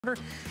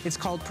It's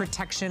called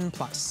Protection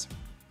Plus.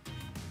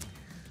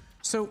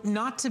 So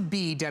not to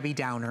be Debbie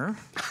Downer.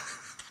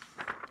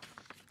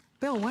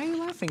 Bill, why are you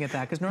laughing at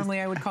that? Because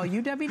normally I would call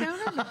you Debbie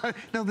Downer.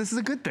 No, this is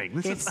a good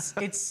thing.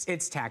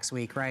 It's tax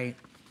week, right?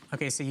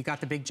 Okay, so you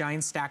got the big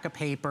giant stack of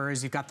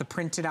papers, you've got the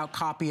printed out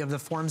copy of the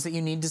forms that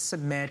you need to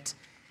submit,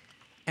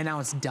 and now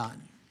it's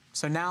done.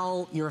 So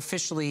now you're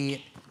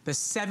officially, the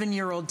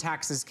 7-year-old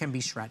taxes can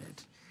be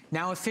shredded.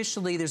 Now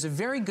officially, there's a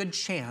very good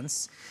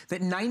chance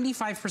that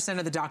 95%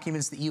 of the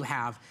documents that you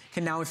have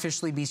can now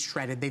officially be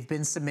shredded. They've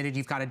been submitted,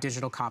 you've got a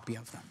digital copy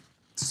of them.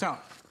 So,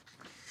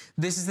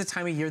 this is the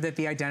time of year that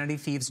the identity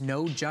thieves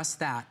know just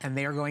that, and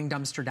they are going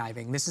dumpster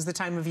diving. This is the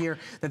time of year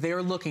that they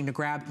are looking to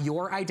grab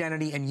your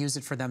identity and use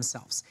it for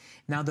themselves.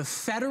 Now, the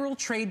Federal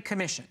Trade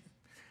Commission,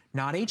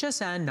 not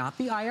HSN, not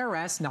the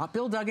IRS, not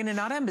Bill Duggan, and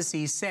not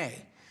embassies,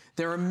 say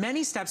there are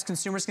many steps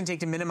consumers can take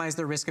to minimize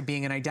their risk of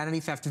being an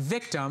identity theft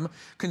victim.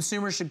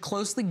 Consumers should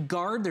closely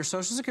guard their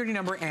social security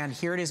number, and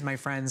here it is, my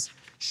friends,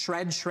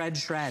 shred, shred,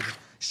 shred.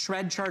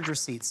 Shred charge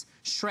receipts,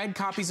 shred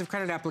copies of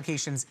credit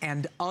applications,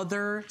 and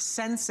other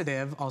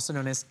sensitive, also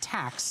known as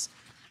tax,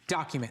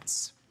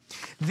 documents.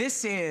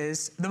 This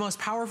is the most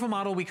powerful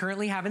model we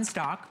currently have in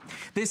stock.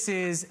 This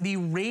is the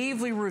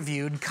ravely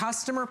reviewed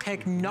customer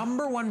pick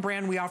 #1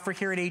 brand we offer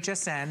here at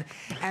HSN.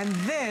 And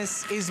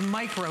this is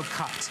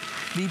Microcut,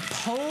 the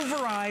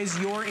pulverize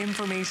your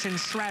information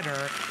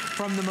shredder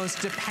from the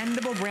most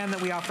dependable brand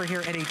that we offer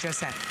here at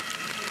HSN.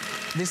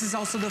 This is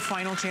also the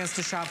final chance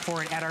to shop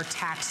for it at our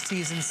tax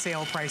season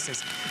sale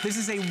prices. This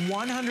is a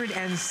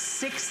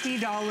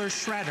 $160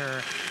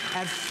 shredder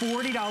at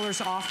 $40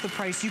 off the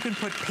price. You can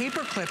put paper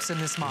clips in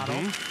this model.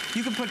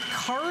 You can put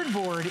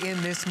cardboard in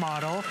this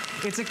model.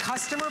 It's a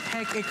customer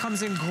pick. It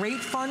comes in great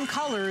fun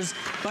colors,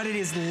 but it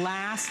is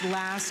last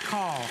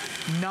call.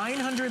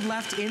 900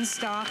 left in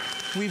stock.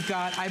 We've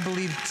got, I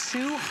believe,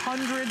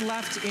 200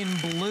 left in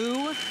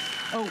blue.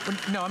 Oh,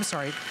 no, I'm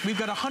sorry. We've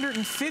got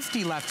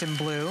 150 left in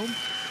blue.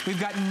 We've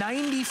got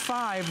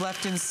 95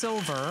 left in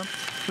silver.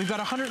 We've got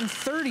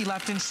 130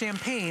 left in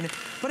champagne.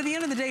 But at the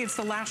end of the day, it's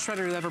the last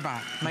shredder you'll ever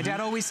buy. My dad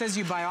always says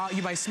you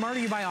buy smart or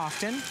you buy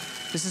often.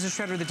 This is a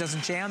shredder that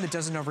doesn't jam, that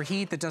doesn't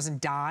overheat, that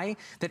doesn't die,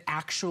 that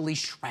actually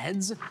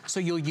shreds. So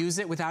you'll use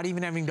it without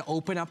even having to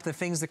open up the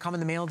things that come in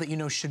the mail that you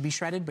know should be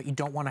shredded, but you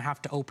don't want to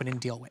have to open and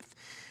deal with.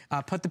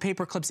 Put the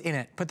paper clips in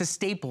it, put the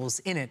staples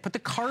in it, put the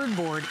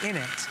cardboard in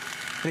it.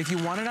 But if you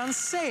want it on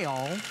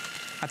sale,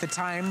 at the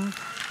time,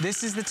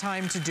 this is the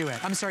time to do it.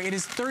 I'm sorry, it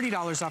is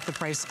 $30 off the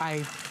price.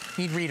 I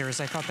need readers.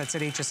 I thought that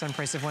said HSN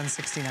price of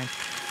 $169.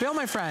 Bill,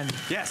 my friend.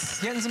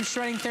 Yes. Getting some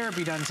shredding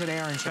therapy done today,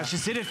 aren't you? That's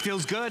just it. It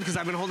feels good because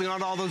I've been holding on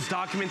to all those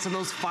documents and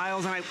those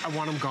files, and I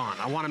want them gone.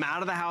 I want them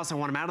out of the house. I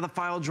want them out of the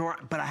file drawer,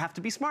 but I have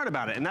to be smart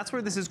about it, and that's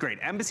where this is great.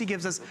 Embassy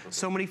gives us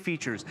so many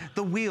features.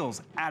 The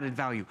wheels, added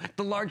value.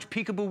 The large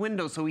peekaboo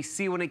window so we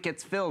see when it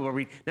gets filled, where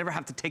we never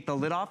have to take the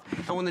lid off.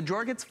 And when the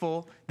drawer gets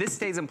full, this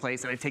stays in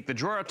place, and I take the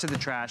drawer up to the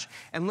trash,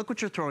 and look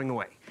what you're throwing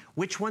away.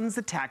 Which one's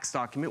the tax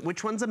document?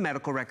 Which one's a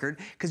medical record?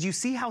 Because you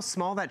see how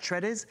small that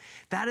shred is?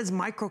 That is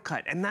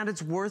Microcut, and that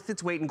is worth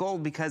its weight in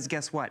gold because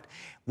guess what?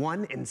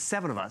 1 in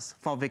 7 of us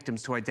fall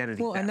victims to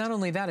identity theft. And not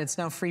only that, it's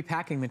now free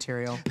packing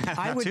material.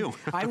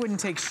 I wouldn't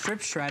take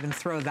strip shred and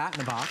throw that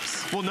in a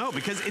box. Well, no,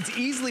 because it's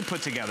easily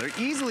put together,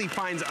 easily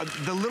finds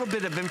the little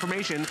bit of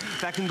information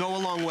that can go a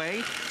long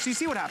way. So you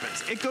see what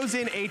happens. It goes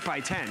in 8 by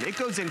 10. It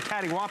goes in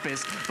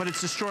cattywampus, but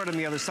it's destroyed on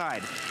the other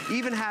side.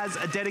 Even has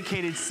a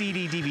dedicated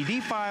CD,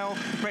 DVD file.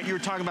 Right, you were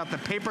talking about the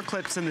paper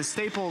clips and the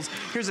staples.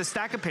 Here's a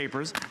stack of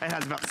papers. It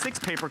has about 6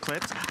 paper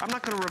clips. I'm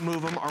not going to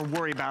remove them or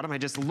worry about them. I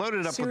just loaded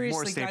it up with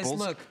more staples. Guys,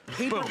 look,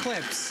 paper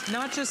clips,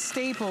 not just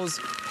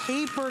staples,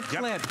 paper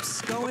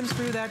clips going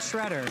through that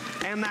shredder.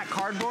 And that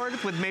cardboard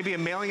with maybe a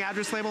mailing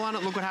address label on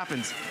it, look what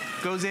happens.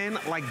 Goes in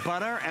like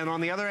butter, and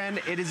on the other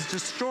end, it is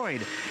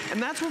destroyed.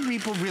 And that's where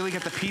people really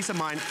get the peace of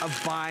mind of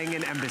buying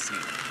an Embassy,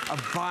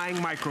 of buying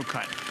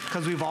Microcut.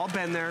 Because we've all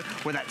been there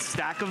where that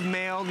stack of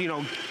mail, you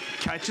know,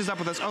 catches up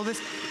with us. Oh, this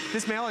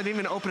mail, I didn't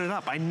even open it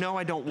up. I know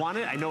I don't want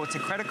it. I know it's a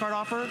credit card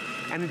offer,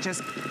 and it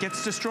just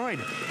gets destroyed.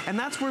 And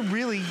that's where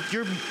really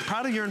you're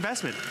proud of your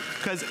investment,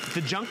 because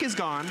the junk is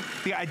gone.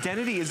 The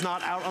identity is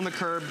not out on the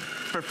curb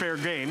for fair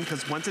game,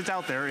 because once it's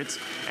out there, it's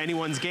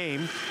anyone's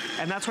game.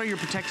 And that's why you're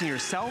protecting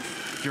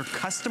yourself, your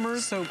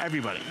customers, so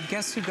everybody.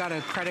 Guess who got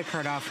a credit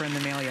card offer in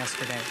the mail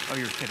yesterday? Oh,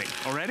 you're kidding.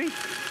 Already?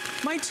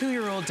 My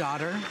 2-year-old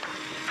daughter.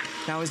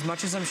 Now, as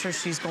much as I'm sure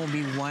she's going to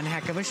be one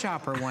heck of a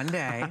shopper one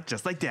day.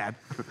 Just like Dad.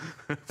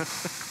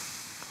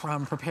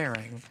 From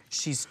preparing,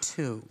 she's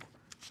 2.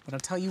 But I'll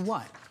tell you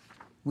what,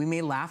 we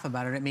may laugh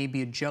about it, it may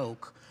be a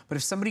joke, but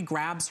if somebody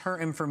grabs her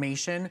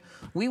information,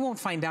 we won't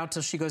find out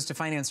till she goes to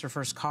finance her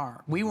first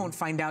car. We won't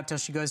find out till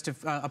she goes to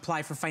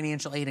apply for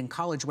financial aid in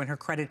college when her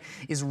credit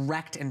is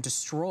wrecked and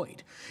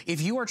destroyed. If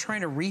you are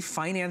trying to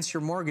refinance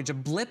your mortgage, a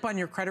blip on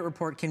your credit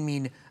report can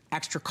mean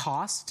extra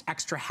cost,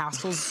 extra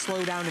hassles,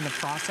 slow down in the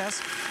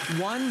process.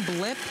 One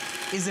blip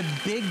is a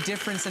big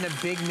difference and a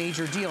big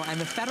major deal. And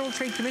the Federal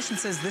Trade Commission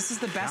says this is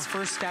the best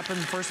first step and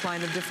first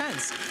line of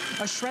defense.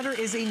 A shredder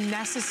is a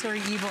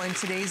necessary evil in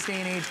today's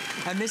day and age,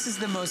 and this is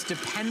the most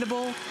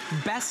dependable,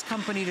 best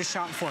company to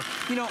shop for.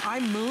 You know, I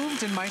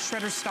moved and my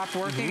shredder stopped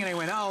working, and I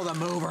went, oh, the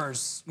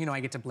movers. You know, I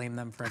get to blame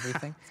them for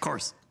everything. Of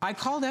course. I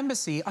called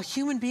Embassy. A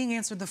human being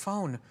answered the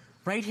phone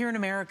right here in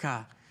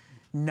America.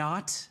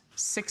 Not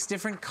 6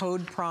 different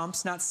code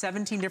prompts, not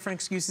 17 different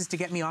excuses to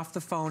get me off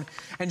the phone,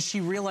 and she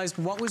realized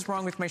what was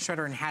wrong with my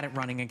shredder and had it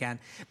running again.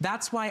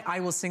 That's why I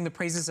will sing the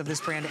praises of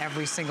this brand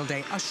every single day.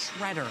 A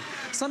shredder,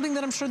 something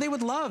that I'm sure they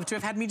would love to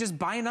have had me just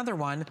buy another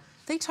one.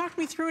 They talked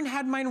me through and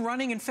had mine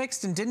running and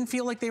fixed and didn't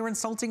feel like they were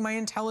insulting my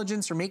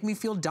intelligence or make me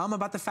feel dumb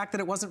about the fact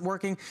that it wasn't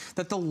working,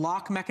 that the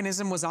lock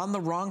mechanism was on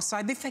the wrong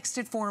side. They fixed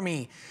it for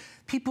me.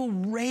 People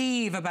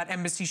rave about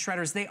Embassy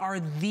shredders. They are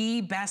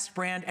the best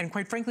brand, and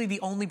quite frankly, the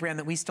only brand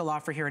that we still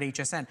offer here at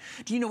HSN.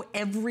 Do you know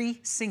every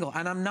single,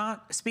 and I'm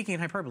not speaking in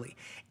hyperbole,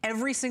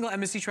 every single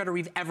Embassy shredder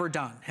we've ever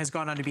done has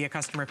gone on to be a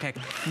customer pick.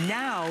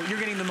 Now, you're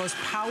getting the most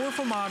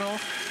powerful model,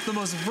 the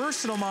most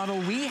versatile model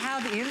we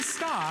have in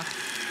stock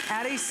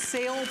at a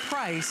sale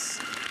price,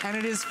 and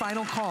it is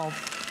final call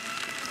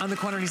on the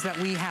quantities that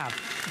we have.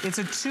 It's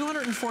a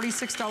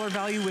 $246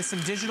 value with some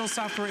digital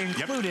software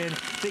included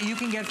that you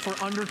can get for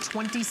under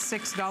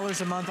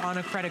 $26 a month on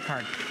a credit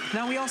card.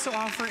 Now, we also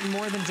offer it in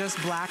more than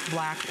just black,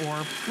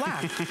 or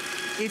black.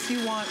 If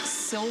you want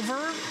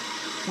silver,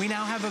 we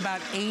now have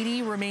about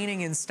 80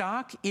 remaining in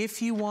stock.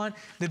 If you want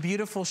the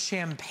beautiful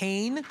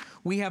champagne,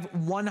 we have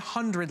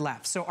 100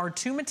 left. So our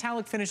 2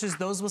 metallic finishes,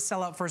 those will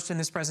sell out first in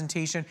this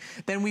presentation.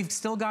 Then we've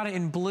still got it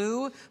in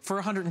blue for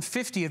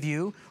 150 of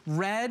you,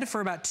 red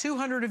for about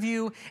 200 of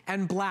you,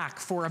 and black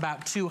for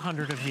about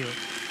 200 of you.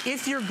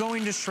 If you're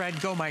going to shred,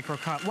 go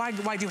Microcut.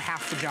 Why do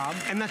half the job?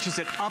 And that's just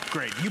an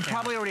upgrade. You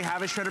probably already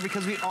have a shredder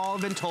because we all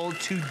have been told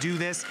to do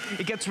this.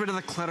 It gets rid of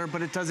the clutter,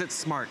 but it does it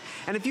smart.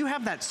 And if you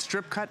have that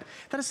strip cut,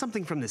 that is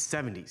something from the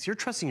 70s. You're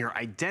trusting your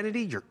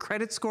identity, your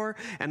credit score,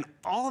 and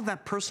all of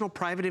that personal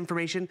private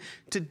information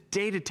to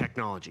dated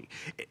technology.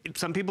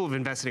 Some people have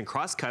invested in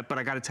crosscut, but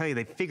I gotta tell you,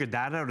 they figured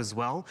that out as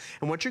well.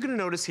 And what you're gonna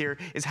notice here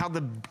is how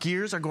the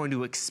gears are going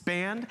to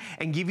expand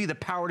and give you the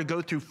power to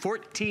go through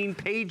 14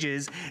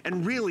 pages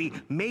and really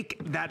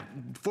make that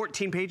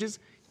 14 pages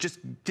just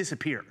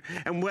disappear.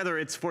 And whether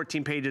it's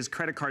 14 pages,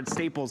 credit card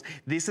staples,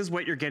 this is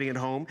what you're getting at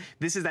home.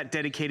 This is that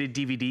dedicated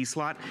DVD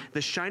slot.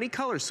 The shiny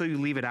color, so you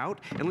leave it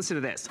out. And listen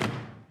to this.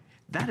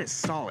 That is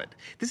solid.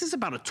 This is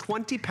about a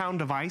 20-pound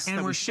device and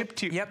that we're we ship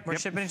to you. Yep, we're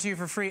shipping it to you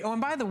for free. Oh,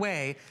 and by the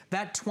way,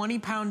 that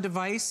 20-pound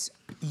device,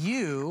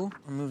 I'll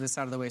move this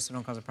out of the way so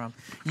don't cause a problem.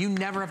 You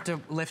never have to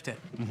lift it.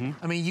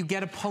 I mean, you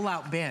get a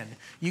pull-out bin.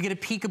 You get a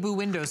peekaboo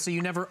window so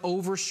you never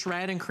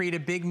over-shred and create a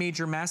big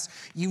major mess.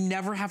 You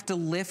never have to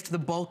lift the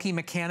bulky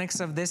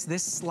mechanics of this.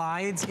 This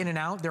slides in and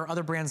out. There are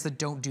other brands that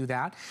don't do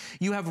that.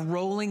 You have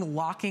rolling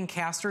locking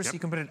casters so you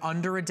can put it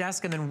under a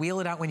desk and then wheel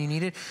it out when you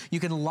need it.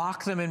 You can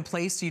lock them in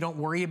place so you don't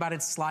worry about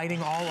it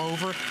sliding all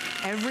over.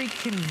 Every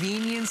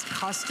convenience,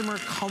 customer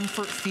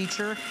comfort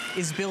feature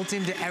is built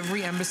into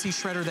every Embassy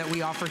shredder that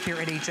we offer here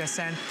at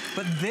HSN,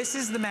 but this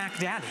is the Mac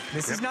Daddy.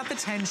 This is not the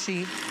 10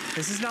 sheet.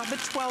 This is not the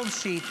 12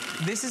 sheet.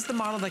 This is the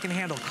model that can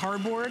handle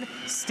cardboard,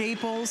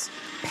 staples,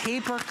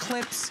 paper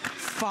clips,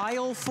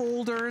 file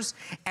folders,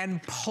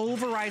 and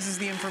pulverizes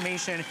the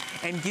information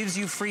and gives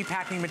you free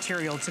packing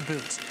material to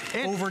boot.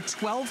 Over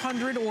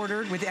 1,200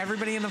 ordered with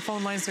everybody in the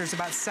phone lines. There's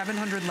about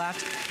 700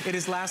 left. It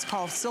is last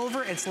call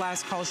silver. It's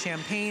last call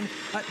champagne.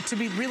 To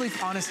be really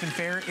honest and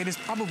fair, it is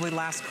probably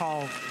last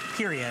call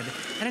period.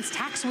 And it's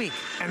tax week.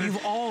 And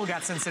you've all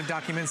got sensitive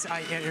documents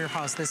at your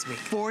house this week.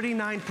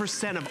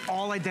 49% of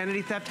all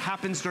identity theft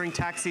happens during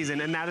tax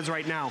season, and that is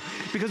right now.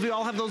 Because we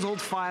all have those old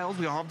files,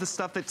 we all have the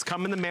stuff that's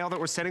come in the mail that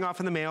we're sending off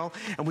in the mail,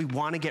 and we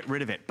want to get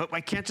rid of it. But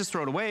I can't just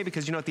throw it away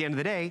because, you know, at the end of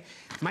the day,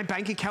 my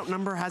bank account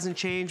number hasn't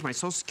changed, my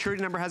social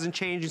security number hasn't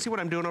changed. You see what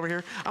I'm doing over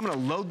here? I'm gonna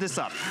load this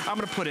up. I'm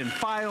gonna put in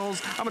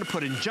files, I'm gonna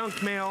put in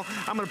junk mail,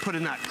 I'm gonna put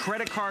in that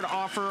credit card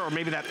offer, or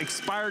maybe that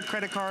expired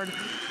credit card.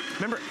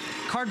 Remember,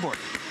 cardboard.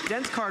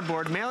 Dense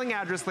cardboard, mailing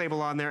address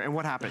label on there, and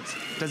what happens?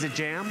 Does it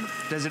jam?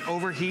 Does it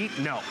overheat?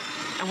 No.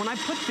 And when I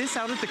put this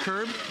out at the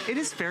curb, it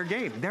is fair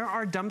game. There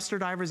are dumpster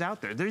divers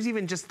out there. There's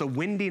even just the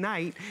windy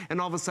night,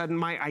 and all of a sudden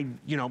my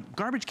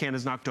garbage can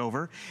is knocked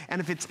over. And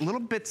if it's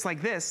little bits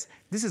like this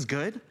is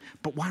good,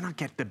 but why not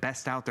get the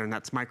best out there, and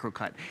that's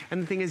Microcut.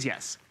 And the thing is,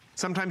 yes,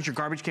 sometimes your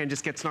garbage can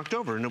just gets knocked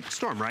over in a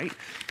storm, right?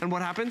 And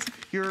what happens?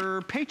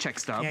 Your paycheck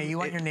stub. Yeah, you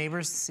want your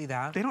neighbors to see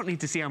that. They don't need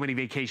to see how many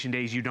vacation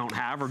days you don't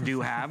have or do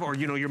have, or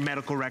your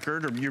medical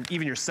record, or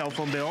even your cell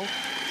phone bill.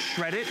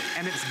 Shred it,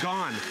 and it's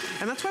gone.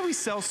 And that's why we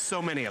sell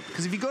so many of them.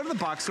 Because if you go to the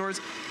box stores,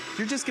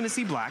 you're just gonna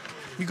see black.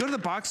 You go to the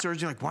box stores,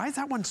 you're like, why is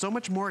that one so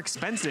much more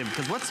expensive?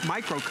 Because what's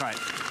Microcut?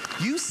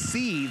 You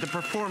see the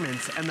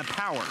performance and the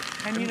power.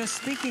 And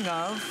speaking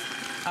of,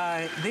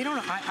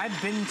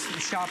 I've been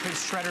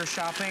shredder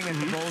shopping at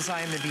the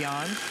Bullseye and the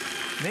Beyond.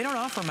 They don't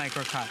offer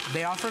Microcut.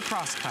 They offer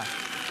Crosscut.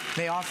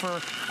 They offer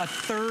a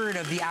third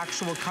of the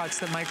actual cuts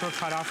that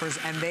Microcut offers,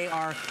 and they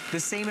are the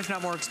same, if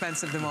not more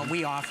expensive than what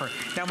we offer.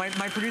 Now, my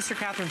producer,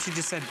 Catherine, she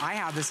just said, I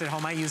have this at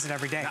home, I use it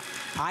every day. Yeah.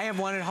 I have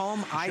one at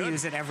home, I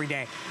use it every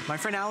day. My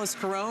friend Alice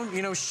Carone,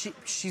 you know,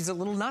 she's a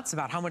little nuts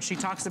about how much she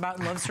talks about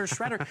and loves her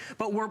shredder,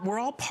 but we're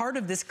all part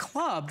of this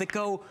club that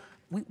go,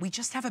 we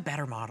just have a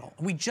better model.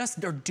 We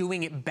just are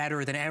doing it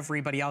better than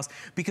everybody else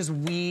because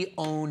we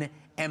own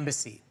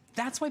Embassy.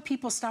 That's why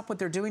people stop what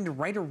they're doing to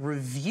write a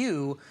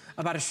review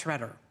about a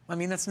shredder. I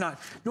mean, that's not,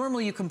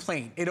 normally you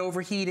complain. It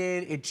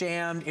overheated, it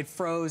jammed, it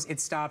froze, it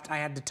stopped, I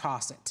had to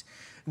toss it.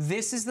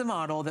 This is the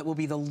model that will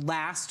be the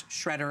last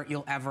shredder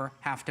you'll ever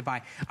have to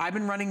buy. I've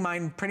been running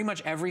mine pretty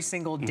much every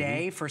single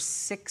day for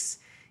 6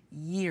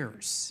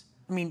 years.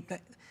 I mean,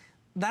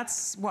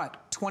 that's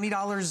what,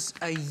 $20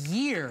 a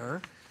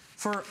year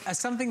for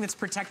something that's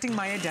protecting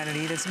my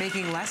identity, that's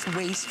making less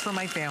waste for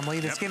my family,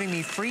 that's giving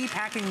me free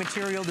packing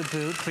material to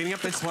boot, cleaning up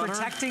the clutter,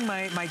 protecting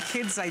my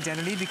kids'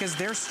 identity because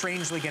they're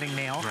strangely getting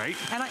mail. Right.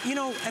 And you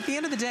know, at the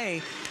end of the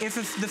day, if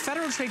the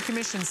Federal Trade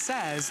Commission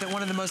says that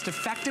one of the most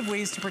effective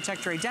ways to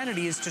protect your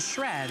identity is to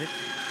shred,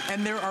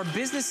 and there are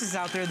businesses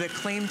out there that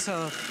claim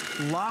to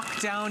lock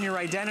down your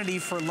identity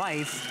for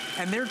life,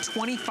 and they're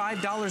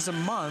 $25 a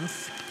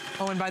month.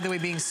 Oh, and by the way,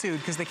 being sued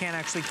because they can't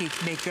actually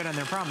make good on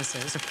their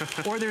promises.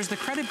 Or there's the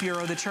credit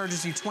bureau that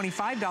charges you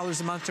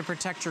 $25 a month to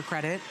protect your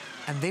credit,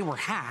 and they were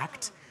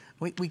hacked.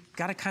 We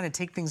got to kind of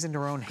take things into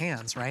our own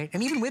hands, right?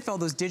 And even with all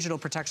those digital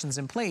protections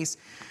in place,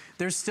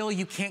 there's still,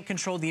 you can't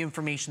control the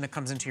information that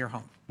comes into your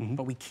home.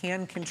 But we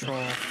can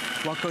control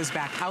what goes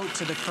back out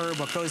to the curb,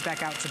 what goes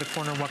back out to the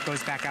corner, what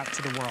goes back out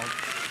to the world.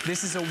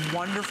 This is a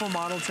wonderful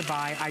model to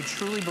buy. I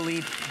truly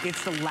believe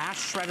it's the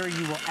last shredder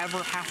you will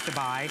ever have to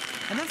buy,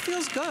 and that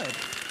feels good.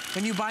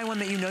 When you buy one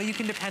that you know you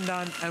can depend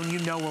on and you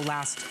know will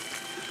last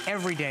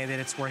every day that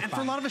it's worth buying. And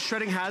for a lot of us,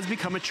 shredding has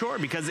become a chore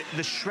because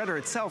the shredder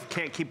itself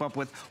can't keep up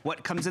with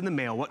what comes in the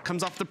mail, what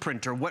comes off the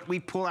printer, what we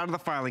pull out of the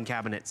filing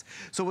cabinets.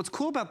 So what's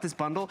cool about this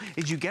bundle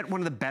is you get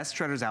one of the best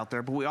shredders out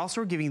there, but we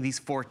also are giving you these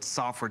 4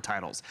 software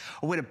titles.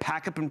 A way to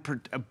back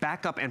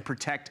up and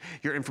protect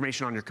your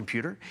information on your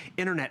computer,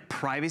 internet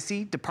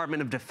privacy,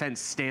 Department of Defense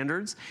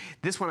standards.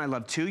 This one I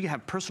love too. You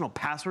have personal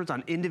passwords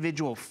on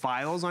individual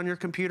files on your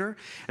computer.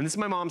 And this is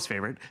my mom's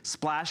favorite,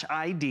 Splash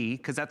ID,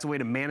 because that's a way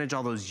to manage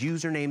all those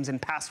usernames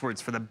and passwords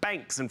for the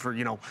banks and for,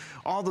 you know,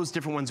 all those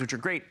different ones, which are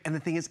great. And the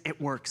thing is, it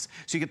works.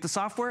 So you get the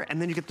software,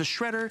 and then you get the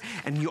shredder,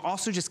 and you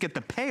also just get the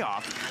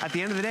payoff. At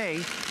the end of the day,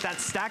 that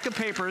stack of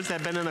papers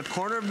that have been in the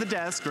corner of the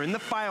desk or in the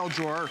file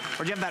drawer,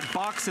 or you have that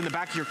box in the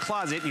back of your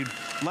closet, and you'd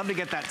love to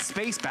get that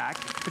space back,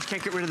 but you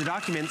can't get rid of the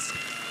documents.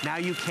 Now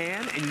you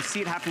can, and you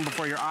see it happen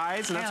before your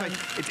eyes, and that's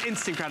why it's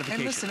instant gratification.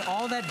 And listen,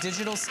 all that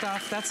digital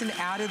stuff, that's an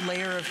added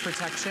layer of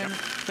protection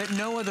that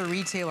no other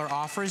retailer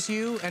offers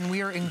you, and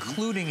we are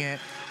including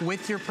it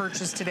with your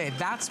purchase today.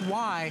 That's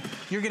why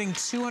you're getting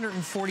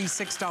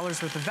 $246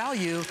 worth of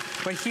value,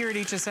 but here at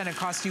HSN, it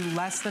costs you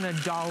less than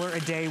 $1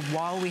 a day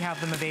while we have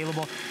them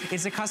available.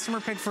 It's a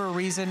customer pick for a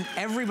reason.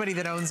 Everybody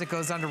that owns it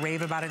goes on to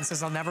rave about it and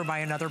says, I'll never buy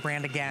another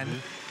brand again.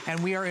 And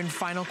we are in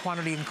final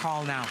quantity and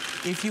call now.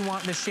 If you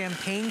want the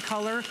champagne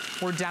color,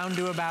 we're down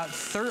to about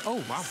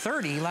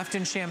 30 left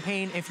in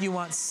champagne. If you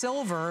want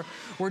silver,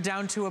 we're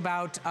down to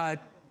about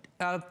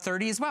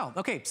 30 as well.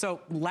 Okay,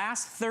 so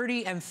last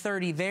 30 and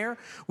 30 there.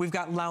 We've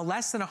got now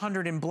less than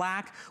 100 in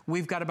black.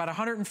 We've got about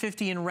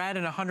 150 in red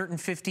and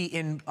 150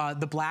 in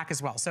the black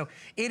as well. So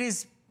it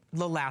is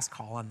the last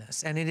call on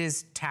this, and it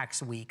is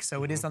tax week,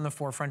 so it is on the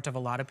forefront of a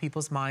lot of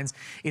people's minds.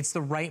 It's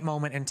the right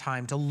moment in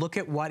time to look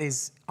at what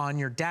is on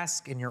your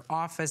desk, in your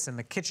office, in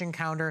the kitchen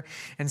counter,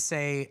 and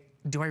say,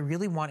 do I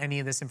really want any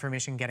of this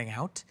information getting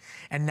out?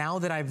 And now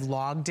that I've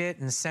logged it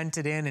and sent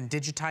it in and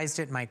digitized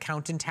it, and my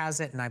accountant has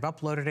it, and I've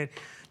uploaded it,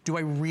 do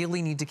I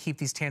really need to keep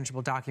these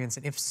tangible documents?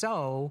 And if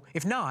so,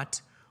 if not,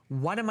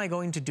 what am I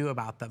going to do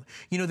about them?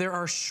 You know, there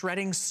are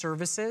shredding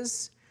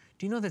services.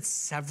 Do you know that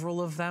several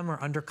of them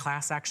are under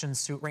class action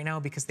suit right now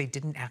because they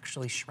didn't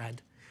actually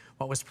shred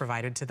what was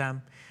provided to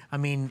them? I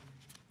mean,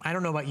 I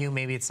don't know about you,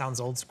 maybe it sounds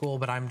old school,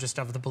 but I'm just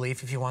of the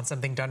belief if you want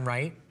something done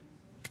right,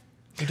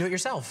 you do it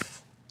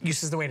yourself.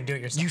 This is the way to do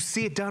it yourself. You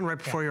see it done right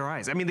before your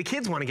eyes. I mean, the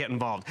kids want to get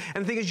involved.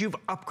 And the thing is, you've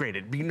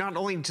upgraded. You're not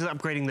only just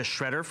upgrading the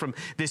shredder from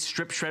this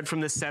strip shred from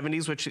the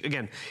 70s, which,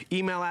 again,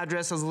 email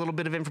address has a little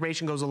bit of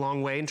information, goes a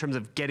long way in terms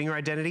of getting your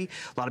identity.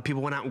 A lot of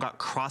people went out and got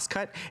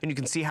cross-cut, and you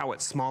can see how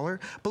it's smaller.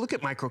 But look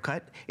at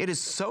Microcut. It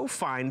is so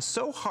fine,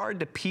 so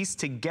hard to piece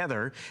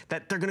together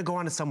that they're going to go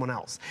on to someone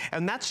else.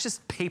 And that's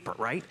just paper,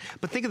 right?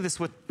 But think of this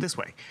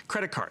way.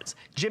 Credit cards,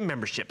 gym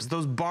memberships,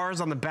 those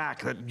bars on the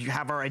back that you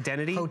have our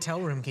identity.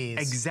 Hotel room keys.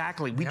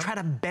 Exactly. We try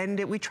to bend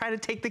it. We try to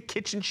take the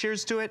kitchen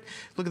shears to it.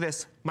 Look at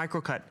this,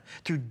 Microcut.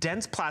 Through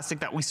dense plastic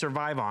that we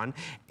survive on,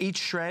 each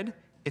shred,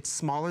 it's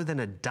smaller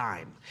than a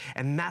dime.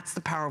 And that's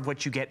the power of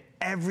what you get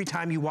every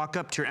time you walk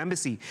up to your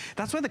Embassy.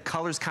 That's why the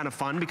color's kind of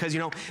fun, because,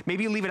 you know,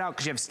 maybe you leave it out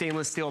because you have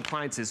stainless steel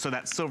appliances, so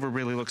that silver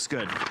really looks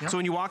good. So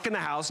when you walk in the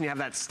house and you have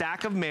that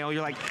stack of mail,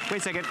 you're like, wait a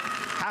second,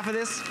 half of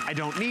this I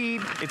don't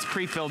need. It's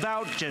pre-filled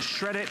out. Just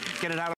shred it, get it out.